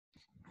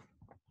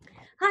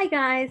Hi,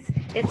 guys.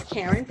 It's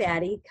Karen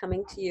Batty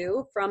coming to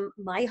you from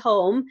my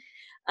home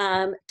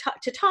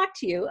to talk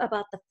to you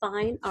about the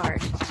fine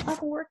art of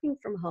working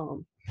from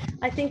home.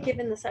 I think,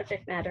 given the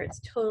subject matter,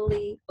 it's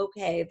totally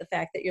okay, the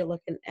fact that you're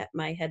looking at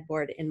my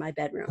headboard in my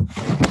bedroom.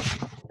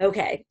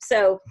 Okay,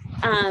 so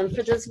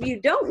for those of you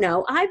who don't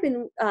know, I've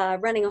been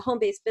running a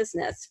home-based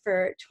business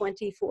for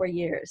 24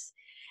 years.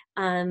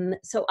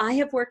 So I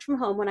have worked from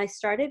home. When I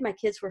started, my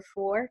kids were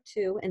 4,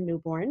 2, and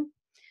newborn.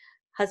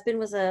 Husband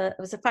was a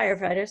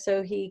firefighter,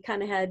 so he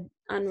kind of had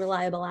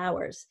unreliable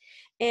hours.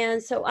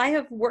 And so I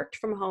have worked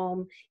from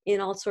home in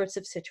all sorts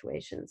of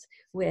situations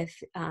with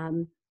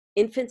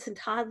infants and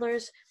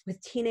toddlers, with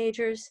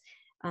teenagers,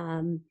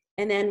 and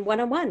then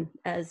one-on-one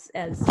as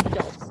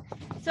adults.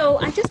 So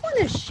I just want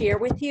to share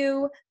with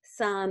you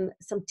some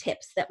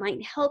tips that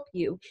might help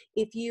you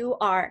if you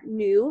are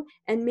new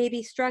and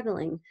maybe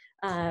struggling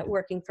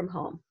working from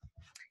home.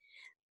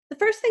 The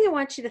first thing I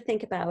want you to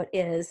think about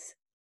is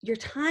your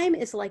time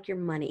is like your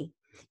money.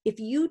 If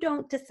you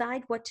don't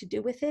decide what to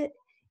do with it,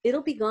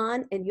 it'll be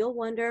gone and you'll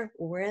wonder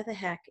where the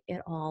heck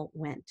it all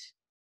went.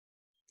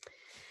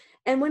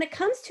 And when it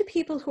comes to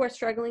people who are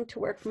struggling to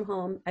work from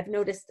home, I've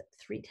noticed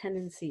 3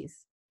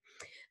 tendencies.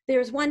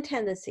 There's one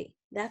tendency.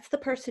 That's the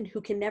person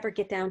who can never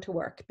get down to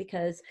work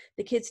because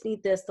the kids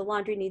need this, the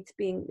laundry needs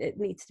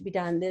to be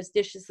done, there's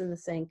dishes in the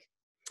sink.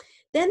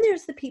 Then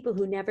there's the people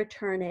who never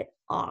turn it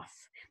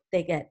off.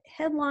 They get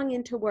headlong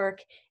into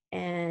work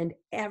and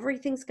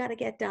everything's got to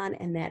get done,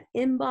 and that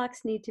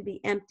inbox needs to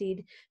be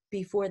emptied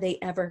before they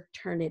ever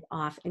turn it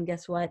off. And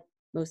guess what?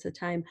 Most of the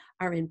time,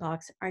 our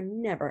inbox are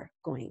never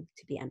going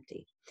to be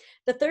empty.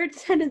 The third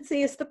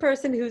tendency is the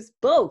person who's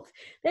both.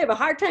 They have a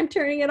hard time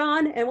turning it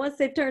on, and once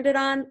they've turned it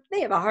on,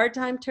 they have a hard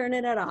time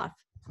turning it off.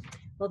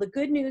 Well, the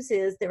good news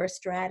is there are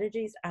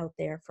strategies out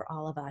there for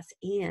all of us.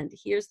 And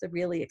here's the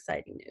really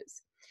exciting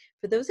news.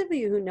 For those of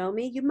you who know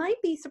me, you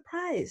might be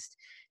surprised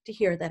to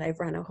hear that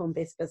I've run a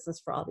home-based business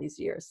for all these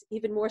years.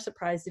 Even more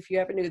surprised if you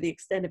ever knew the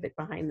extent of it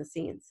behind the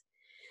scenes.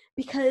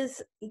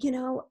 Because, if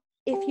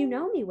you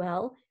know me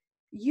well,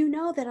 you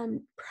know that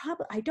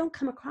I don't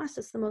come across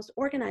as the most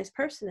organized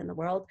person in the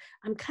world.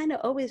 I'm kind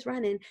of always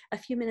running a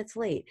few minutes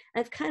late.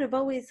 I've kind of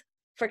always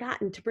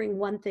forgotten to bring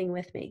one thing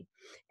with me.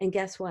 And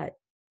guess what?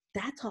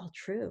 That's all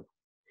true.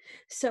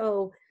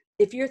 So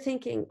if you're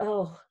thinking,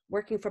 oh,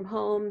 working from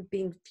home,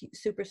 being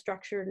super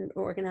structured and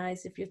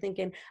organized, if you're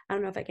thinking, I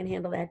don't know if I can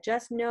handle that,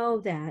 just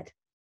know that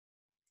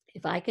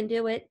if I can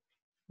do it,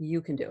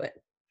 you can do it.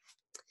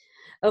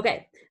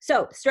 Okay,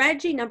 so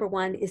strategy number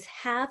 1 is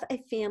have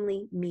a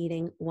family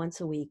meeting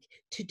once a week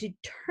to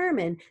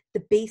determine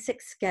the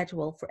basic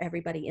schedule for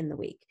everybody in the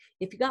week.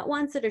 If you got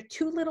ones that are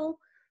too little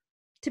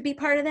to be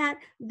part of that,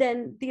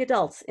 then the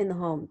adults in the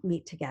home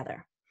meet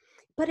together.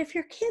 But if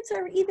your kids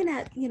are even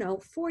at,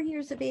 4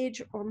 years of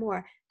age or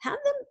more, have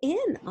them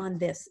in on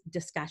this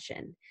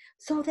discussion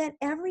so that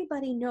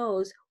everybody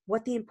knows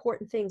what the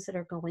important things that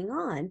are going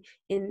on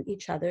in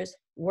each other's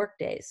work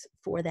days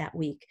for that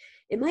week.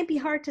 It might be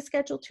hard to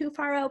schedule too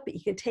far out, but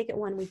you can take it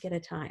 1 week at a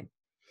time.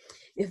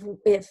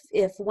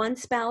 If one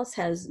spouse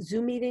has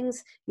Zoom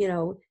meetings,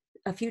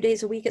 a few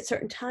days a week at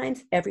certain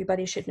times,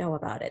 everybody should know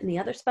about it. And the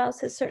other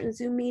spouse has certain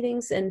Zoom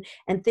meetings and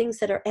things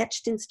that are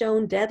etched in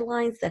stone,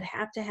 deadlines that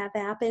have to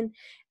happen.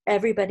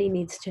 Everybody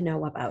needs to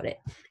know about it.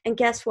 And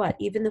guess what?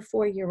 Even the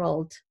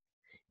 4-year-old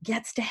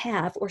gets to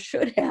have or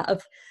should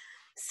have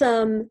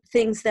some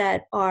things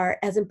that are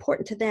as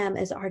important to them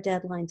as our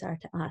deadlines are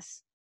to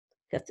us.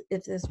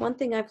 If there's one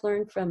thing I've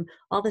learned from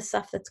all the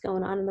stuff that's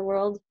going on in the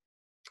world,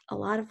 a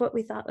lot of what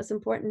we thought was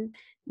important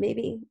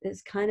maybe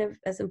is kind of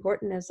as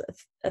important as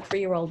a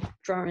 3-year-old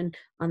drawing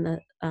on the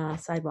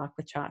sidewalk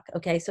with chalk.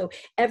 Okay, so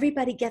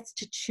everybody gets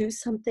to choose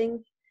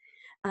something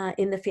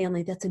in the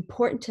family that's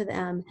important to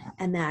them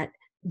and that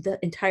the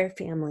entire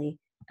family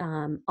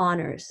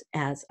honors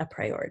as a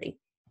priority.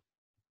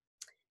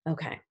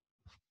 Okay.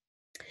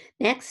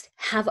 Next,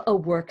 have a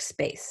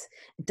workspace.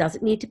 It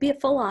doesn't need to be a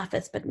full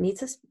office, but it needs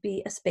to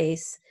be a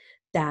space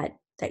that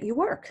you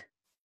work.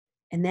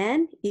 And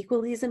then,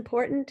 equally as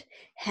important,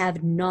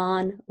 have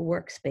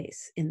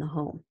non-workspace in the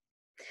home.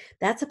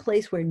 That's a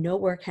place where no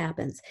work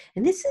happens.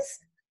 And this is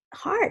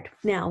hard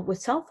now with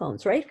cell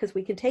phones, right? Because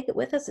we can take it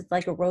with us. It's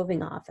like a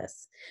roving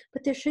office.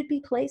 But there should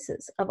be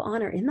places of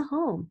honor in the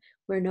home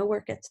where no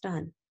work gets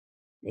done.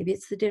 Maybe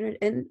it's the dinner,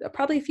 and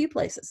probably a few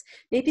places.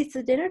 Maybe it's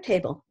the dinner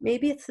table.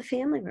 Maybe it's the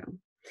family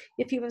room.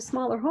 If you have a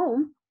smaller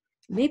home,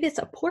 maybe it's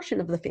a portion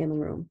of the family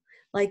room,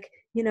 like,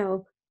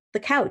 the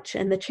couch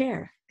and the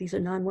chair. These are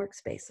non-work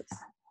spaces.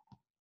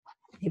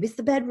 Maybe it's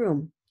the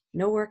bedroom.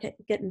 No work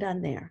getting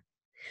done there.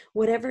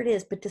 Whatever it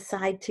is, but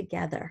decide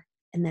together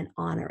and then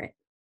honor it.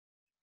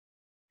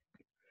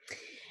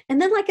 And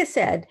then, like I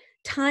said,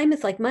 time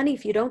is like money.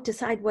 If you don't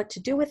decide what to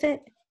do with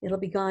it, it'll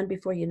be gone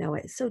before you know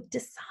it. So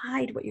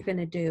decide what you're going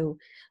to do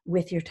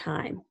with your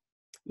time.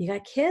 You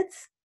got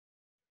kids?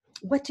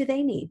 What do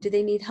they need? Do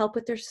they need help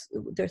with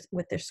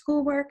their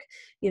schoolwork,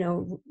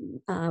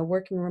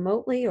 working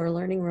remotely or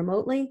learning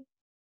remotely?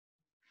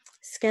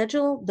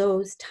 Schedule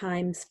those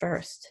times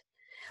first.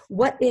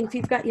 If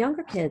you've got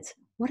younger kids,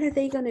 what are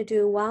they going to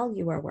do while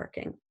you are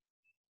working?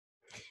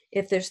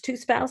 If there's two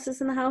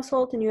spouses in the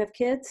household and you have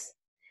kids,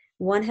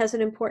 one has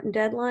an important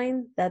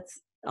deadline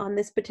that's on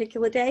this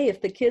particular day. If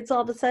the kids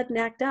all of a sudden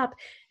act up,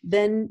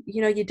 then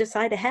you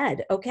decide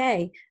ahead,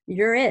 okay,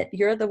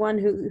 you're the one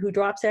who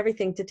drops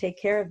everything to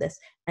take care of this,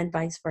 and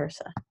vice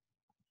versa.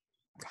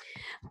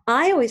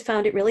 I always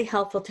found it really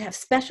helpful to have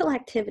special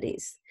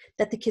activities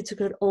that the kids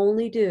could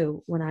only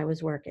do when I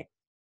was working.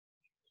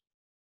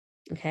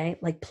 Okay,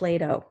 like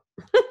Play-Doh,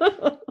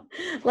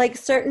 like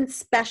certain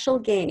special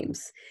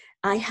games.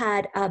 I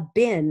had a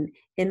bin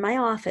in my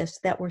office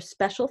that were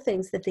special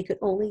things that they could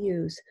only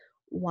use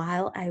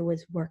while I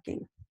was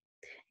working,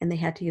 and they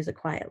had to use it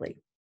quietly.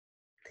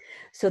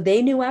 So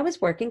they knew I was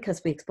working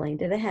because we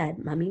explained it ahead.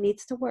 Mommy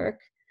needs to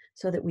work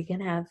so that we can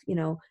have,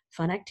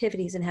 fun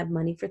activities and have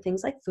money for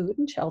things like food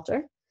and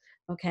shelter.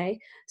 Okay,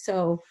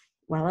 so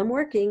while I'm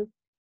working,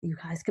 you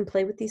guys can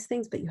play with these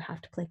things, but you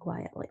have to play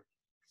quietly.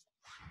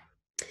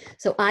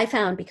 So I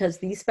found, because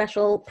these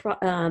special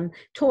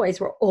toys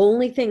were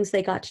only things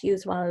they got to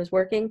use while I was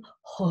working,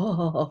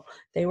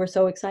 they were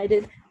so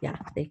excited. Yeah,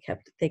 they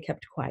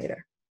kept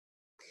quieter.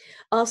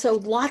 Also,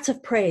 lots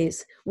of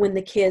praise when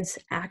the kids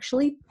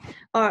actually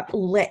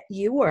let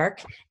you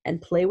work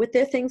and play with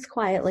their things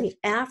quietly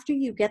after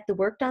you get the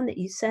work done that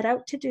you set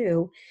out to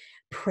do.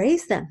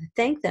 Praise them,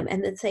 thank them,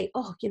 and then say,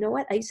 oh, you know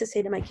what? I used to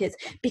say to my kids,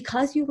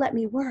 because you let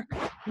me work,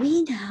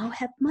 we now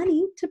have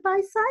money to buy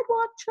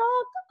sidewalk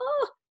chalk.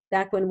 Oh,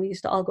 back when we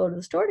used to all go to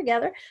the store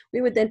together, we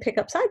would then pick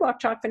up sidewalk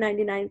chalk for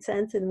 99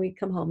 cents and we'd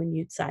come home and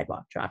use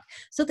sidewalk chalk.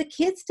 So the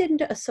kids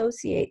didn't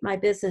associate my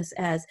business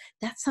as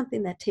that's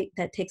something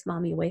that takes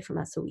mommy away from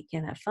us so we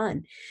can't have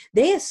fun.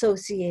 They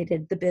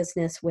associated the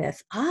business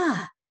with,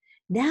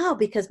 now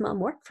because mom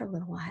worked for a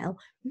little while,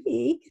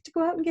 we get to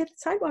go out and get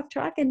sidewalk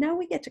chalk, and now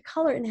we get to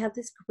color and have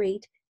this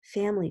great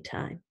family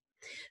time.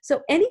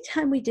 So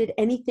anytime we did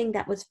anything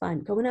that was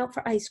fun, going out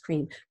for ice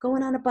cream,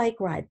 going on a bike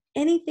ride,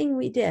 anything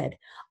we did,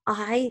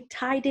 I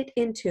tied it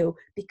into,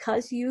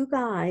 because you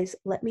guys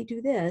let me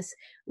do this,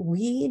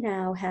 we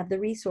now have the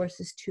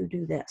resources to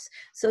do this.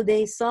 So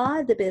they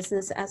saw the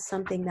business as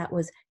something that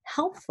was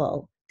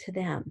helpful to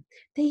them.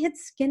 They had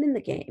skin in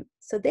the game,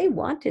 so they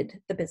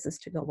wanted the business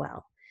to go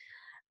well.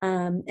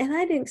 And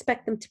I didn't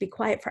expect them to be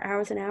quiet for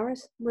hours and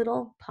hours,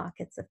 little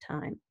pockets of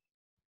time.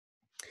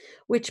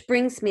 Which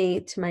brings me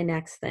to my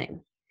next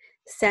thing.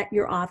 Set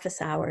your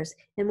office hours.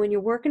 And when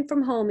you're working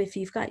from home, if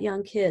you've got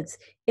young kids,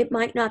 it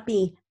might not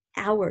be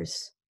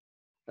hours,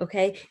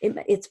 okay?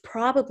 It's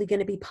probably going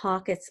to be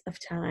pockets of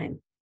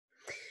time.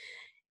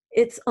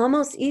 It's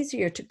almost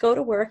easier to go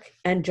to work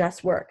and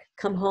just work,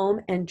 come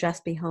home and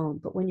just be home.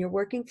 But when you're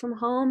working from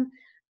home,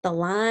 the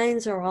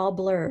lines are all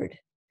blurred.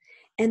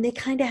 And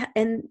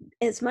and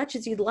as much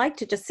as you'd like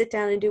to just sit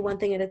down and do one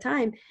thing at a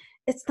time,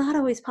 it's not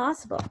always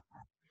possible.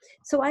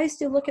 So I used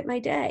to look at my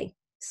day.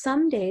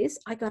 Some days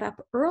I got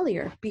up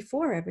earlier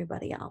before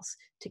everybody else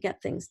to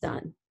get things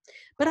done,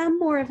 but I'm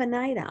more of a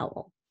night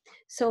owl.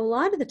 So a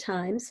lot of the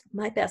times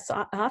my best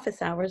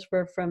office hours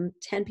were from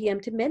 10 p.m.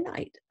 to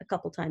midnight a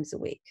couple times a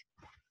week.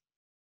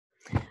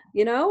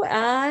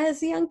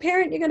 As a young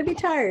parent, you're going to be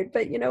tired,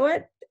 but you know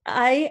what?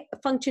 I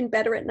function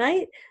better at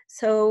night.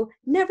 So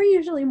never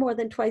usually more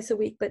than twice a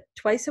week, but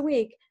twice a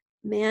week,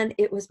 man,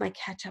 it was my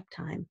catch-up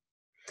time.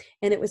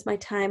 And it was my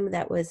time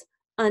that was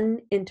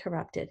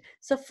uninterrupted.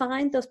 So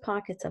find those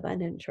pockets of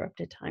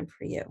uninterrupted time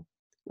for you.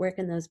 Where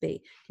can those be?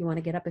 Do you want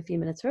to get up a few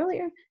minutes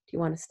earlier? Do you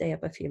want to stay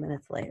up a few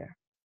minutes later?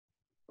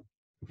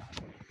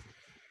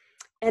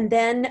 And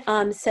then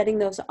setting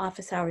those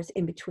office hours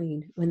in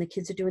between, when the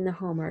kids are doing their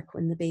homework,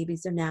 when the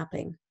babies are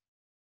napping,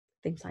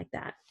 things like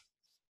that.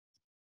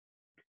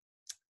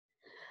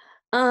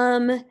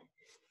 And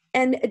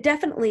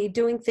definitely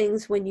doing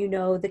things when you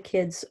know the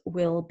kids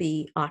will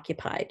be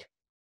occupied.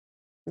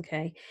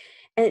 Okay.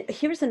 And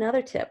here's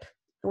another tip.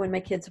 When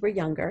my kids were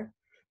younger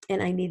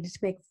and I needed to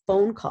make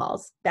phone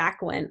calls,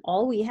 back when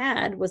all we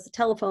had was the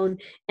telephone,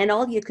 and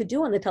all you could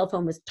do on the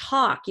telephone was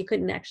talk. You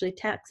couldn't actually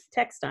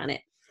text on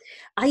it.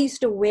 I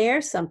used to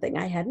wear something.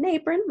 I had an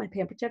apron, my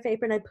Pampered Chef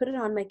apron. I put it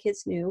on. My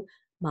kids knew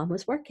mom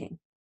was working.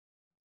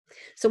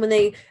 So when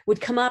they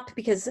would come up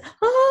because,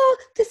 oh,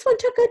 this one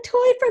took a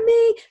toy from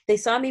me, they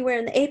saw me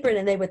wearing the apron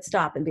and they would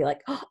stop and be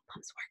like, oh,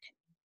 mom's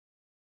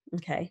working.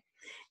 Okay.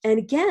 And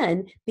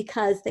again,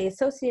 because they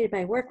associated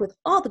my work with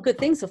all the good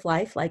things of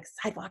life, like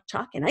sidewalk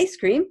chalk and ice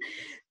cream,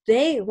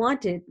 they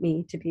wanted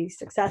me to be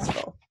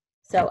successful.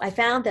 So I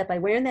found that by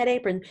wearing that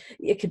apron,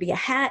 it could be a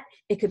hat,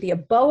 it could be a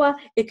boa,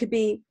 it could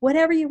be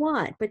whatever you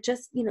want. But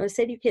just,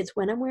 say to your kids,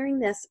 when I'm wearing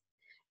this,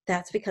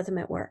 that's because I'm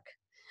at work.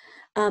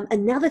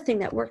 Another thing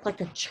that worked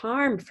like a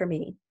charm for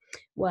me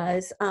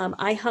was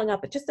I hung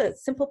up just a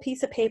simple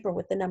piece of paper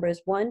with the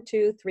numbers 1,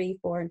 2, 3,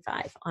 4, and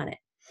 5 on it.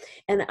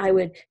 And I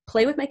would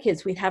play with my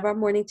kids. We'd have our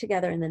morning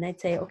together, and then I'd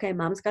say, okay,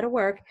 mom's got to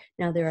work.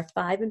 Now there are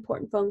 5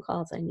 important phone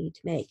calls I need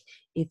to make.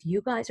 If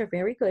you guys are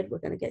very good, we're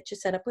going to get you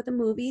set up with a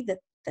movie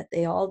that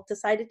they all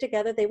decided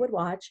together they would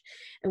watch.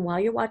 And while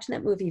you're watching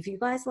that movie, if you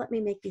guys let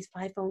me make these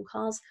 5 phone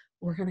calls,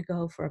 we're going to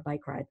go for a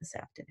bike ride this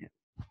afternoon.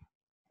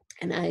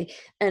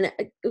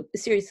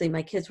 Seriously,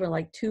 my kids were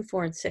like 2,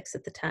 4, and 6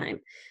 at the time.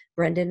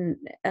 Brendan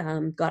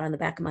got on the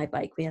back of my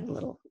bike. We had a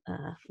little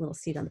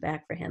seat on the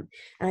back for him,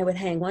 and I would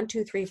hang 1,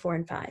 2, 3, 4,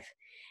 and 5.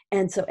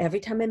 And so every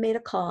time I made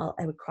a call,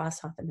 I would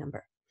cross off a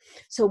number.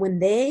 So when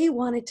they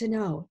wanted to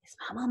know, is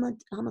Mom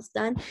almost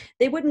done?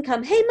 They wouldn't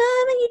come, hey,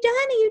 Mom, are you done?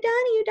 Are you done?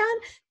 Are you done?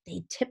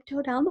 They'd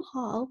tiptoe down the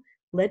hall,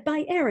 led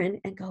by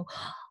Erin, and go,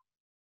 oh,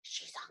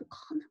 she's on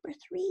call number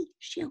 3.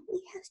 She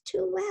only has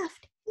 2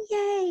 left.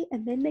 Yay.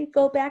 And then they'd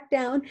go back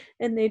down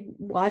and they'd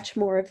watch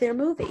more of their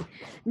movie.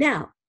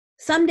 Now,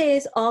 some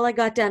days all I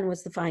got done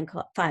was the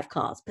 5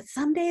 calls, but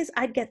some days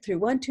I'd get through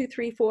 1, 2,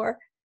 3, 4.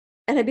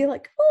 And I'd be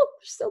like, oh,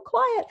 so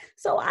quiet.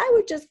 So I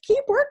would just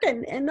keep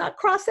working and not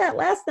cross that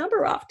last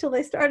number off till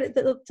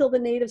the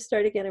natives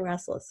started getting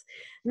restless.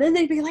 And then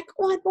they'd be like,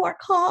 one more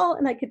call.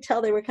 And I could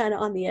tell they were kind of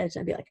on the edge.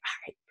 And I'd be like,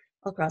 all right,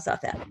 I'll cross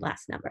off that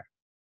last number.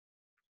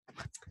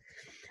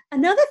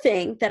 Another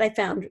thing that I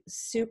found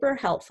super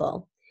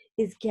helpful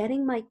is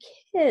getting my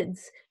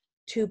kids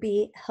to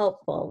be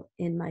helpful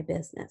in my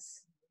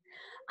business.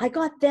 I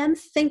got them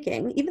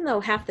thinking, even though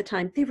half the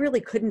time they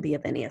really couldn't be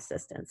of any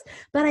assistance,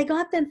 but I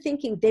got them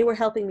thinking they were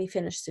helping me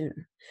finish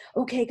sooner.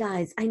 Okay,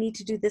 guys, I need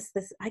to do this.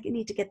 I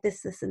need to get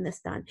this, and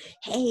this done.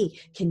 Hey,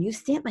 can you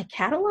stamp my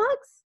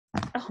catalogs?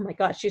 Oh my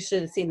gosh, you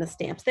should have seen the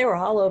stamps. They were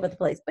all over the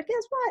place, but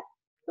guess what?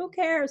 Who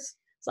cares?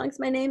 As long as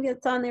my name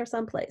gets on there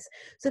someplace.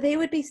 So they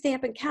would be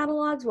stamping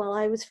catalogs while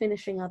I was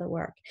finishing other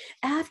work.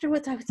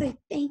 Afterwards, I would say,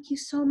 thank you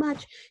so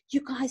much.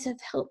 You guys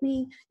have helped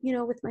me,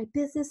 with my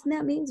business, and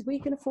that means we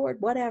can afford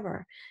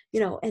whatever,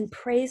 and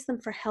praise them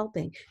for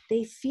helping.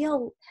 They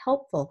feel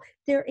helpful.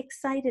 They're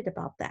excited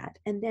about that.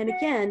 And then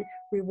again,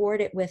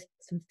 reward it with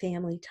some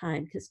family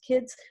time, because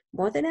kids,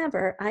 more than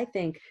ever, I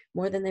think,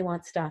 more than they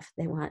want stuff,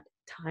 they want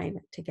time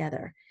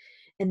together.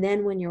 And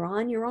then when you're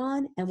on, you're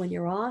on, and when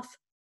you're off,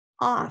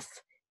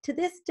 off. To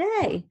this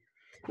day,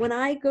 when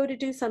I go to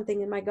do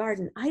something in my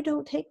garden, I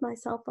don't take my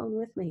cell phone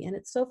with me. And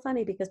it's so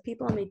funny because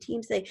people on my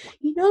team say,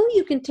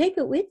 you can take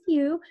it with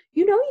you.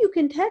 You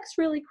can text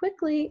really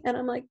quickly. And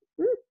I'm like,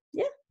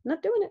 yeah,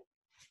 not doing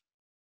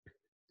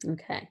it.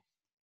 Okay.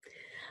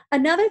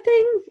 Another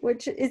thing,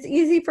 which is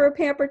easy for a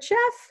pampered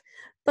chef,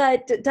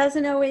 but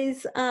doesn't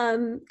always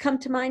come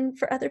to mind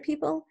for other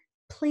people,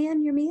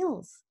 plan your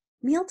meals.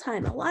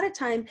 Mealtime. A lot of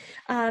time,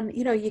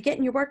 you're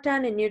getting your work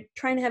done and you're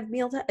trying to have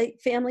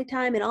family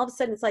time, and all of a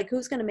sudden it's like,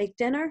 who's going to make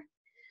dinner?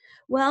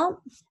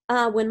 Well,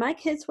 when my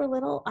kids were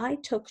little, I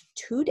took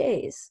 2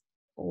 days,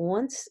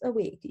 once a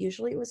week.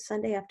 Usually it was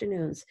Sunday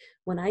afternoons,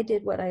 when I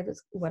did what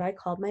I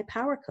called my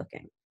power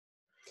cooking.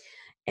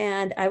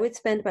 And I would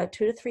spend about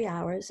 2 to 3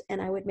 hours,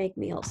 and I would make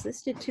meals.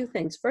 This did 2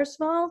 things. First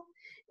of all,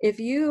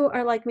 if you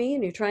are like me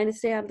and you're trying to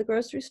stay out of the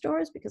grocery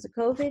stores because of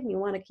COVID and you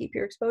want to keep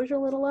your exposure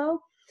a little low,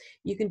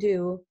 you can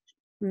do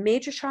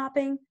major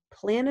shopping,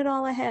 plan it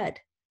all ahead.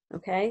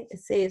 Okay. It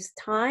saves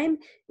time.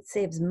 It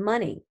saves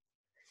money.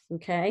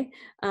 Okay.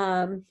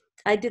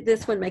 I did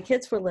this when my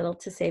kids were little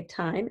to save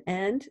time,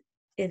 and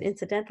it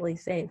incidentally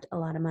saved a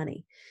lot of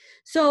money.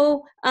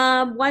 So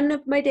one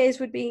of my days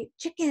would be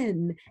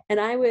chicken, and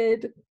I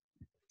would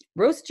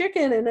roast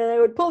chicken, and then I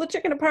would pull the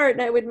chicken apart,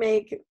 and I would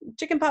make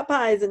chicken pot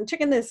pies and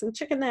chicken this and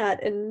chicken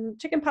that and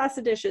chicken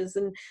pasta dishes,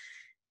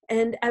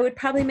 and I would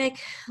probably make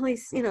at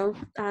least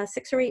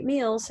 6 or 8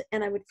 meals,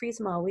 and I would freeze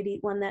them all. We'd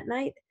eat one that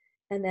night,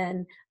 and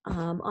then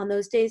on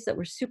those days that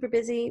were super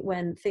busy,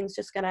 when things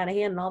just got out of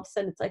hand and all of a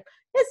sudden it's like,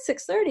 it's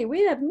 6:30,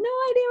 we have no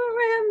idea what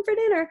we're having for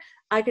dinner,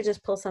 I could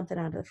just pull something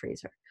out of the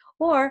freezer.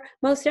 Or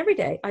most every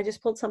day I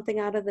just pulled something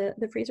out of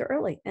the freezer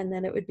early, and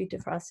then it would be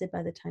defrosted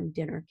by the time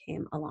dinner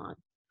came along.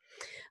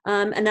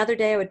 Another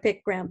day I would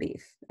pick ground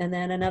beef, and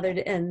then another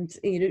day, and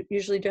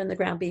usually during the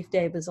ground beef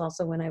day was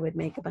also when I would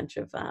make a bunch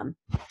of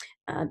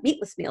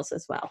meatless meals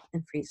as well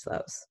and freeze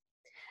those.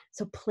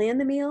 So plan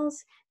the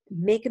meals,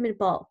 make them in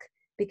bulk,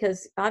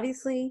 because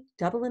obviously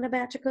doubling a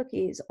batch of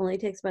cookies only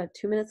takes about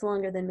 2 minutes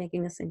longer than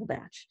making a single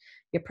batch.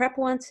 You prep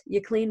once,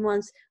 you clean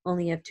once,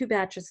 only have 2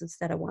 batches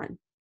instead of 1.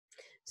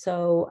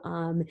 So,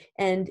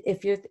 and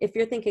if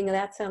you're thinking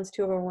that sounds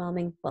too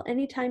overwhelming, well,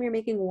 anytime you're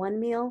making 1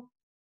 meal,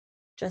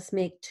 just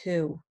make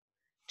 2.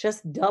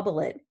 Just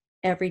double it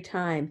every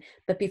time.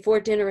 But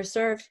before dinner is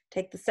served,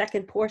 take the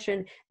second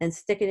portion and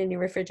stick it in your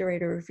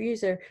refrigerator or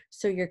freezer,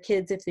 so your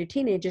kids, if they're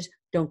teenagers,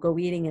 don't go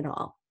eating it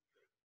all.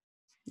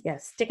 Yeah,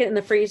 stick it in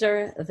the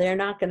freezer. They're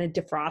not going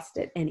to defrost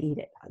it and eat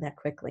it that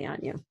quickly on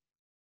you.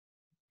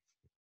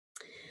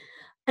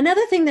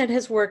 Another thing that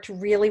has worked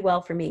really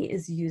well for me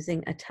is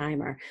using a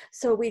timer.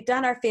 So we've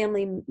done our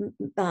family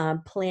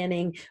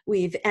planning.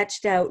 We've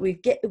etched out.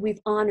 We've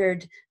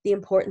honored the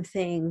important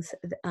things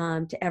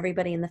to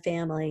everybody in the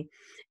family,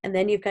 and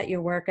then you've got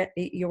your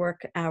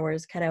work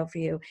hours cut out for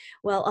you.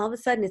 Well, all of a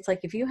sudden, it's like,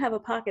 if you have a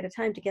pocket of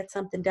time to get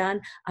something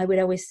done, I would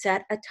always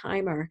set a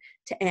timer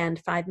to end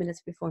 5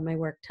 minutes before my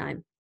work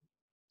time.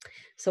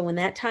 So when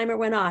that timer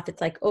went off,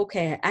 it's like,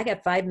 okay, I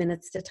got 5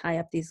 minutes to tie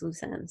up these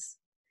loose ends.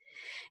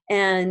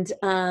 And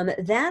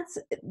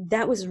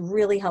that was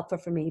really helpful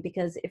for me,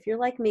 because if you're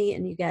like me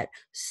and you get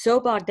so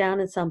bogged down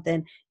in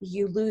something,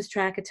 you lose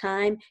track of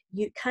time.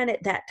 You kind of,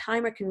 that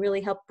timer can really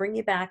help bring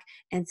you back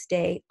and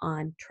stay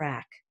on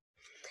track.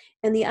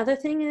 And the other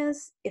thing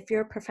is, if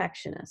you're a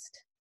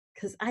perfectionist,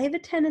 because I have a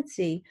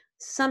tendency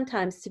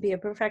sometimes to be a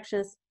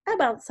perfectionist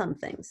about some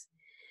things.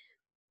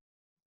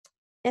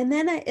 And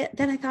then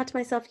I thought to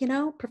myself,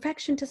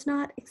 perfection does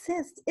not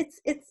exist. It's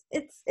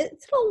an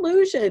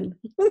illusion.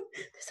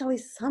 There's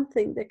always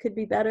something that could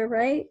be better,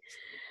 right?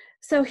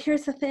 So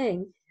here's the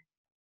thing.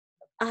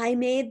 I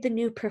made the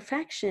new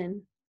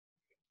perfection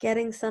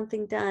getting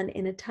something done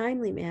in a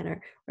timely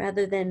manner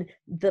rather than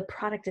the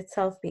product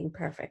itself being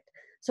perfect.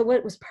 So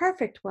what was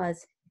perfect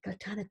was it got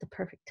done at the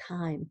perfect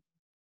time.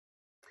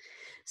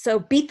 So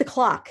beat the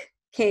clock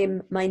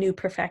came my new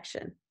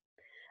perfection.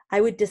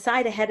 I would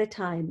decide ahead of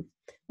time,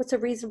 what's a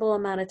reasonable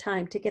amount of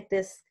time to get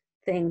this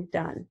thing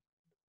done?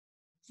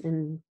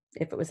 And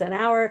if it was an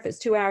hour, if it's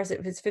 2 hours,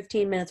 if it's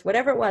 15 minutes,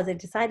 whatever it was, I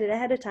decided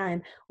ahead of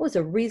time what was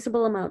a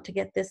reasonable amount to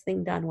get this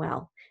thing done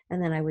well.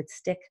 And then I would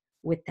stick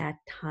with that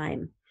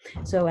time.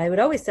 So I would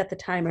always set the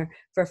timer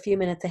for a few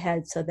minutes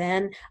ahead. So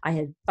then I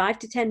had 5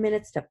 to 10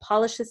 minutes to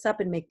polish this up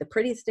and make the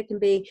prettiest it can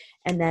be.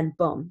 And then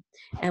boom.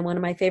 And one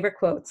of my favorite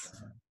quotes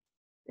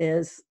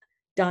is,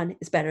 done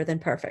is better than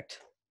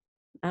perfect.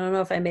 I don't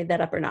know if I made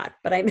that up or not,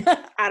 but I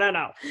don't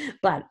know.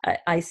 But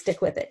I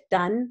stick with it.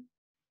 Done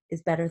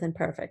is better than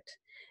perfect.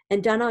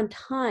 And done on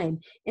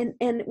time.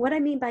 And what I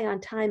mean by on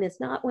time is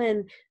not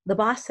when the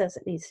boss says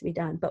it needs to be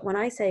done, but when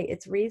I say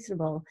it's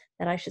reasonable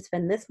that I should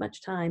spend this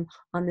much time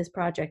on this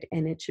project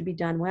and it should be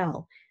done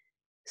well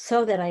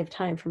so that I have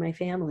time for my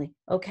family.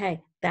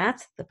 Okay,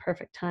 that's the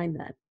perfect time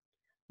then.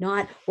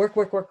 Not work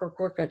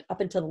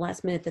up until the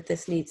last minute that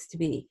this needs to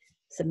be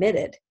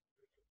submitted.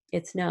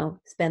 It's no,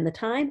 spend the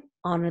time,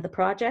 honor the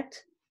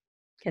project,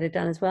 get it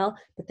done as well,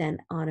 but then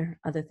honor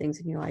other things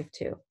in your life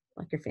too,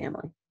 like your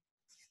family.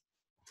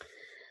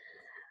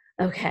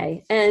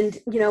 Okay. And,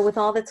 with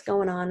all that's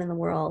going on in the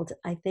world,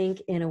 I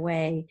think in a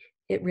way,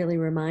 it really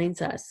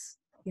reminds us,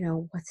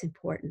 what's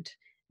important.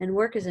 And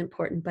work is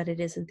important, but it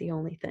isn't the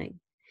only thing.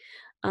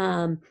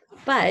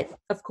 But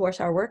of course,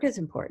 our work is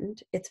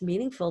important. It's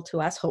meaningful to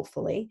us,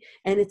 hopefully,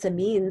 and it's a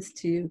means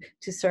to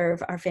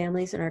serve our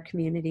families and our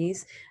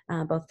communities,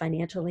 both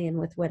financially and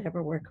with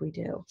whatever work we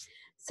do.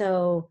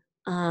 So,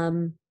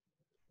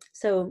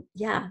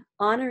 yeah,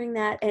 honoring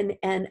that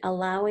and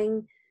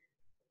allowing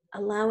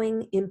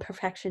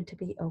imperfection to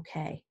be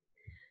okay.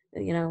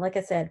 Like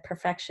I said,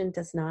 perfection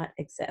does not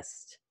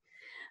exist.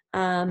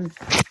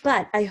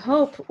 But I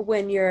hope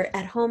when you're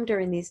at home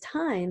during these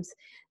times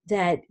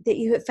that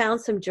you have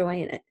found some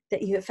joy in it,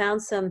 that you have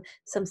found some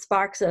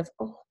sparks of,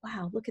 oh,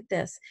 wow, look at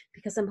this.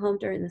 Because I'm home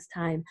during this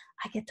time,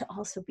 I get to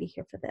also be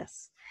here for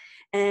this.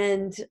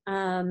 And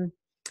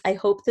I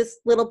hope this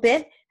little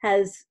bit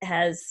has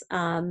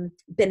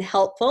been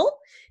helpful.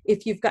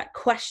 If you've got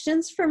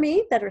questions for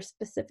me that are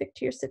specific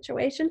to your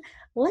situation,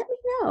 let me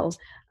know.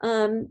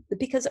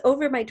 Because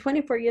over my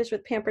 24 years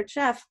with Pampered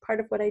Chef,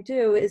 part of what I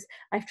do is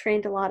I've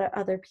trained a lot of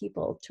other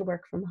people to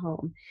work from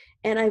home.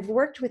 And I've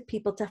worked with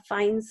people to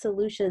find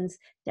solutions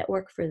that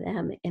work for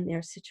them in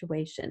their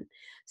situation.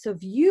 So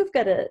if you've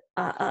got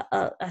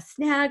a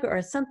snag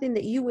or something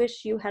that you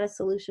wish you had a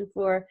solution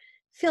for,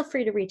 feel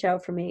free to reach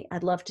out for me.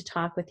 I'd love to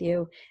talk with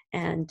you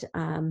and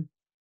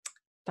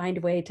find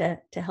a way to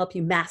help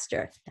you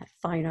master that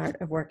fine art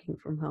of working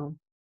from home.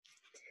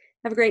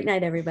 Have a great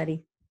night,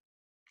 everybody.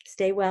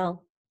 Stay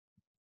well,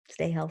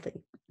 stay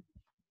healthy.